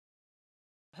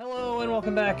Hello and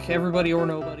welcome back, everybody or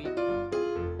nobody.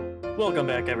 Welcome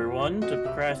back, everyone, to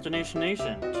Procrastination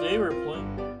Nation. Today we're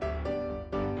playing...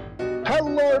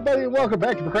 Hello, everybody, and welcome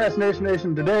back to Procrastination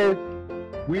Nation. Today,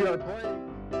 we are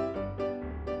playing...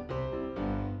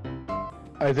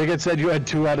 I think it said you had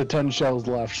 2 out of 10 shells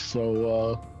left,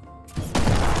 so,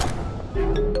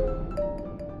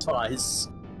 Guys,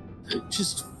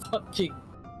 just fucking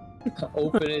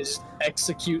open it,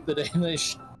 execute the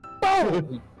Danish.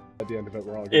 Boom! At the end of it,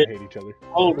 we're all gonna hate each other.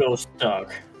 Logo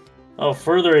stuck. Oh,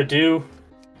 further ado,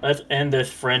 let's end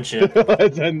this friendship.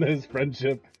 Let's end this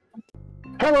friendship.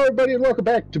 Hello, everybody, and welcome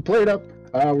back to Play It Up.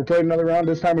 We're playing another round.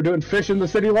 This time we're doing Fish in the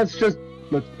City. Let's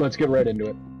get right into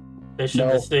it. Fish in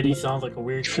the City sounds like a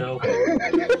weird show.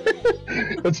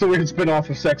 That's the weird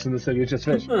spin-off of Sex in the City. It's just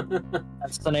Fish.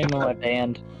 That's the name of my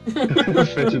band.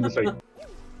 Fish in the City.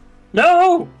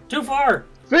 No! Too far!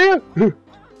 See ya!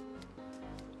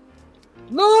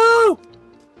 No!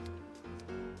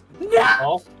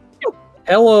 No!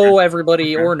 Hello,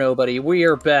 everybody or nobody. We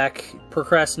are back,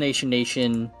 Procrastination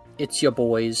Nation. It's your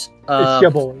boys. It's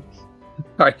your boys.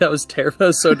 Alright, that was terrible. That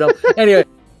was so dumb. Anyway.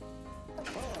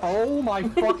 Oh my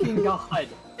fucking god.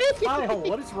 Kyle,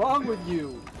 what is wrong with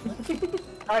you?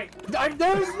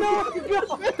 There's no...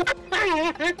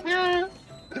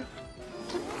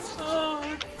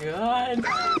 Oh, God.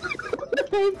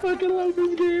 I fucking love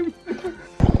this game.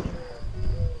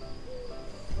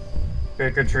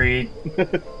 Trick or treat.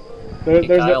 There's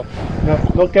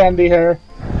no candy here.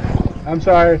 I'm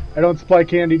sorry, I don't supply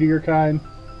candy to your kind.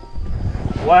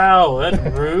 Wow, that's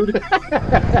rude. A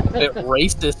bit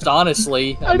racist,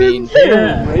 honestly. I mean, didn't say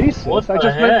yeah. racist. What I the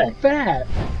just meant fat.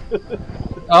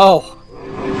 oh.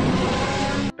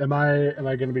 Am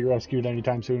I gonna be rescued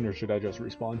anytime soon, or should I just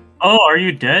respawn? Oh, are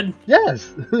you dead?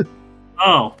 Yes.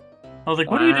 Oh. I was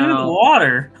like, what are you doing in the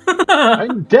water?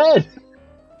 I'm dead.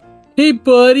 Hey,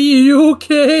 buddy, you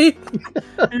okay?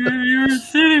 You're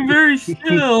sitting very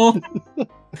still.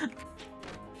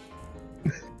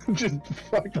 Just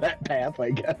fuck that path,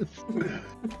 I guess.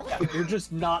 Yeah, you're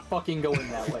just not fucking going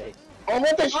that way. Oh,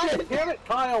 what the God shit? damn it,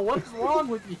 Kyle, what's wrong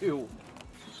with you?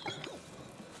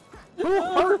 Who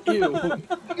hurt you?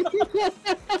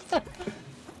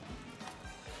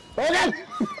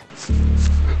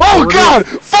 Oh god!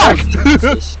 Fuck!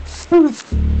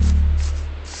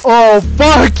 Oh,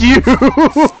 fuck you!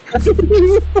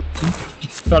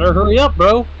 Better hurry up,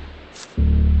 bro.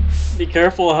 Be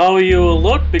careful how you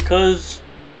look, because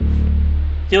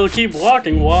he'll keep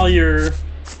walking while you're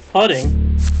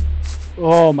putting.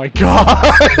 Oh my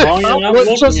god! As long as you're not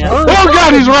looking at him. Oh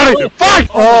god, he's running! Fuck!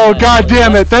 Oh god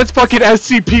damn it, that's fucking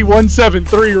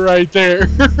SCP-173 right there.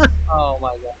 Oh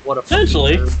my god, what a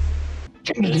Essentially.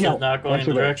 fucking This is not going in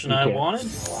the direction I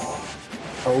wanted.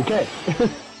 Okay.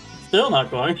 Still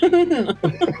not going.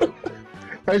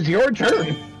 It's your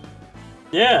turn.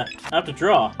 Yeah, I have to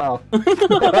draw. Oh.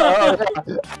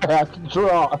 I have to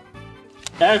draw.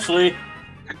 Actually,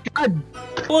 God.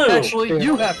 blue. Actually,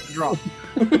 you have to draw.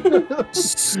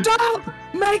 Stop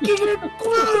making it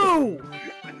blue!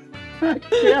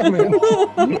 Damn it.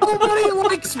 Nobody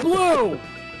likes blue!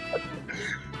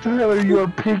 Tyler, you are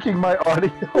peaking my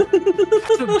audio.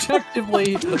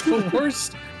 Subjectively, the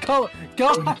worst color.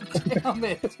 God damn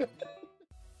it!